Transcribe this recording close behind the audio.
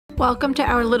Welcome to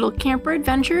our little camper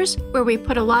adventures, where we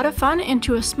put a lot of fun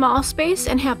into a small space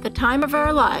and have the time of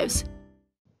our lives.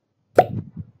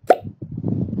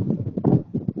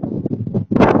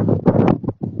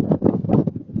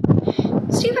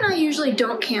 Steve and I usually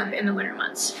don't camp in the winter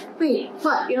months. Wait,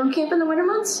 what? You don't camp in the winter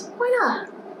months? Why not?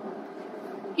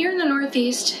 Here in the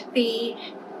Northeast,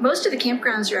 most of the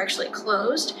campgrounds are actually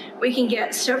closed. We can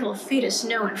get several feet of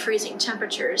snow and freezing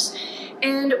temperatures.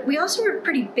 And we also are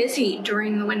pretty busy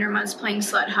during the winter months playing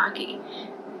sled hockey.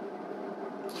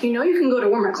 You know you can go to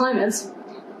warmer climates.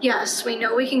 Yes, we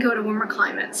know we can go to warmer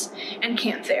climates and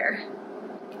camp there.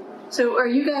 So are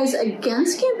you guys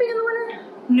against camping in the winter?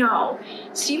 No,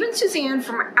 Steve and Suzanne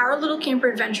from our little camper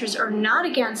adventures are not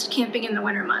against camping in the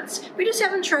winter months. We just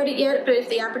haven't tried it yet, but if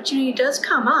the opportunity does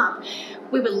come up,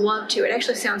 we would love to. It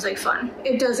actually sounds like fun.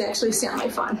 It does actually sound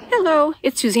like fun. Hello,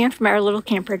 it's Suzanne from our little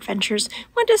camper adventures.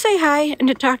 Wanted to say hi and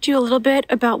to talk to you a little bit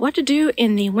about what to do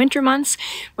in the winter months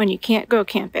when you can't go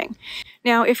camping.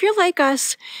 Now, if you're like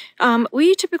us,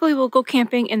 we typically will go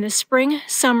camping in the spring,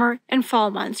 summer, and fall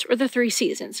months, or the 3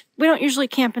 seasons. We don't usually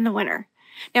camp in the winter.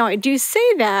 Now, I do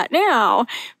say that now,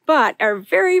 but our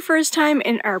very first time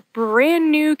in our brand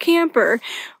new camper,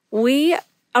 we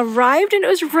arrived and it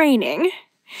was raining.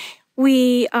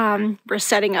 We were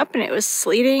setting up and it was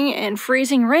sleeting and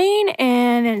freezing rain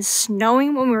and then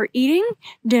snowing when we were eating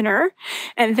dinner.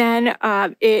 And then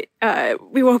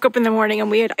we woke up in the morning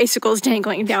and we had icicles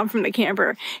dangling down from the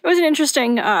camper. It was an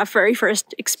interesting very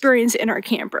first experience in our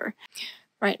camper.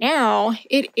 Right now,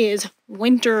 it is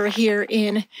winter here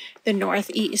in the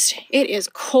Northeast. It is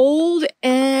cold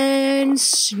and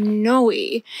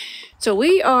snowy. So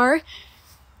we are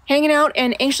hanging out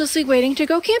and anxiously waiting to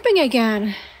go camping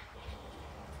again.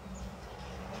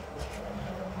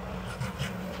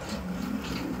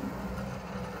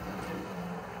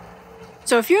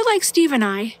 So if you're like Steve and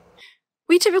I,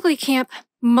 we typically camp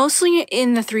mostly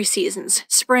in the 3 seasons,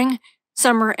 spring,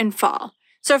 summer, and fall.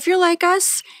 So if you're like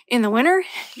us, in the winter,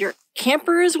 your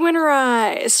camper is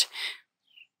winterized.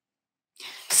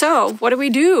 So what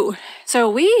do? So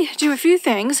we do a few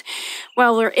things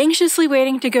while we're anxiously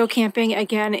waiting to go camping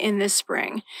again in the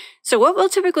spring. So what we'll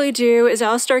typically do is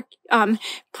I'll start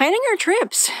planning our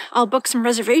trips. I'll book some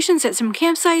reservations at some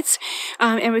campsites,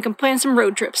 and we can plan some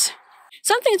road trips.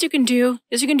 Some things you can do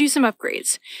is you can do some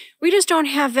upgrades. We just don't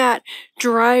have that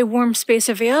dry, warm space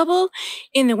available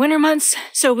in the winter months,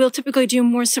 so we'll typically do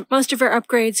most of our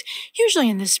upgrades usually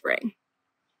in the spring.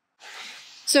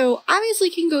 So obviously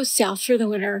you can go south for the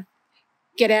winter,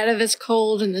 get out of this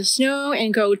cold and the snow,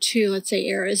 and go to, let's say,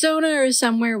 Arizona or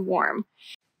somewhere warm.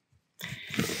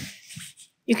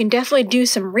 You can definitely do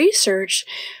some research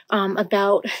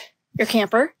about your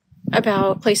camper,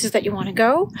 about places that you want to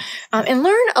go, and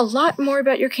learn a lot more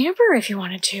about your camper if you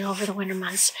wanted to over the winter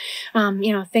months.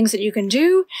 You know, things that you can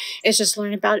do is just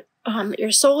learn about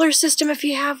your solar system if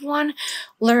you have one,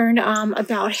 learn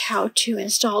about how to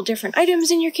install different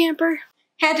items in your camper.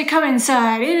 Had to come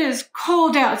inside. It is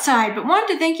cold outside, but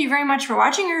wanted to thank you very much for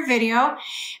watching our video.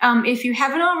 If you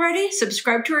haven't already,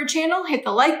 subscribe to our channel, hit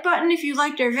the like button if you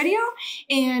liked our video,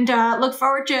 and look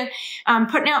forward to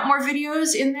putting out more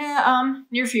videos in the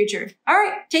near future. All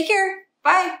right, take care.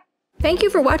 Bye. Thank you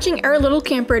for watching our little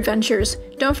camper adventures.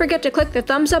 Don't forget to click the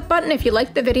thumbs up button if you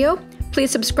liked the video.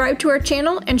 Please subscribe to our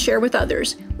channel and share with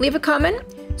others. Leave a comment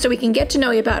so we can get to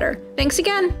know you better. Thanks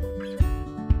again.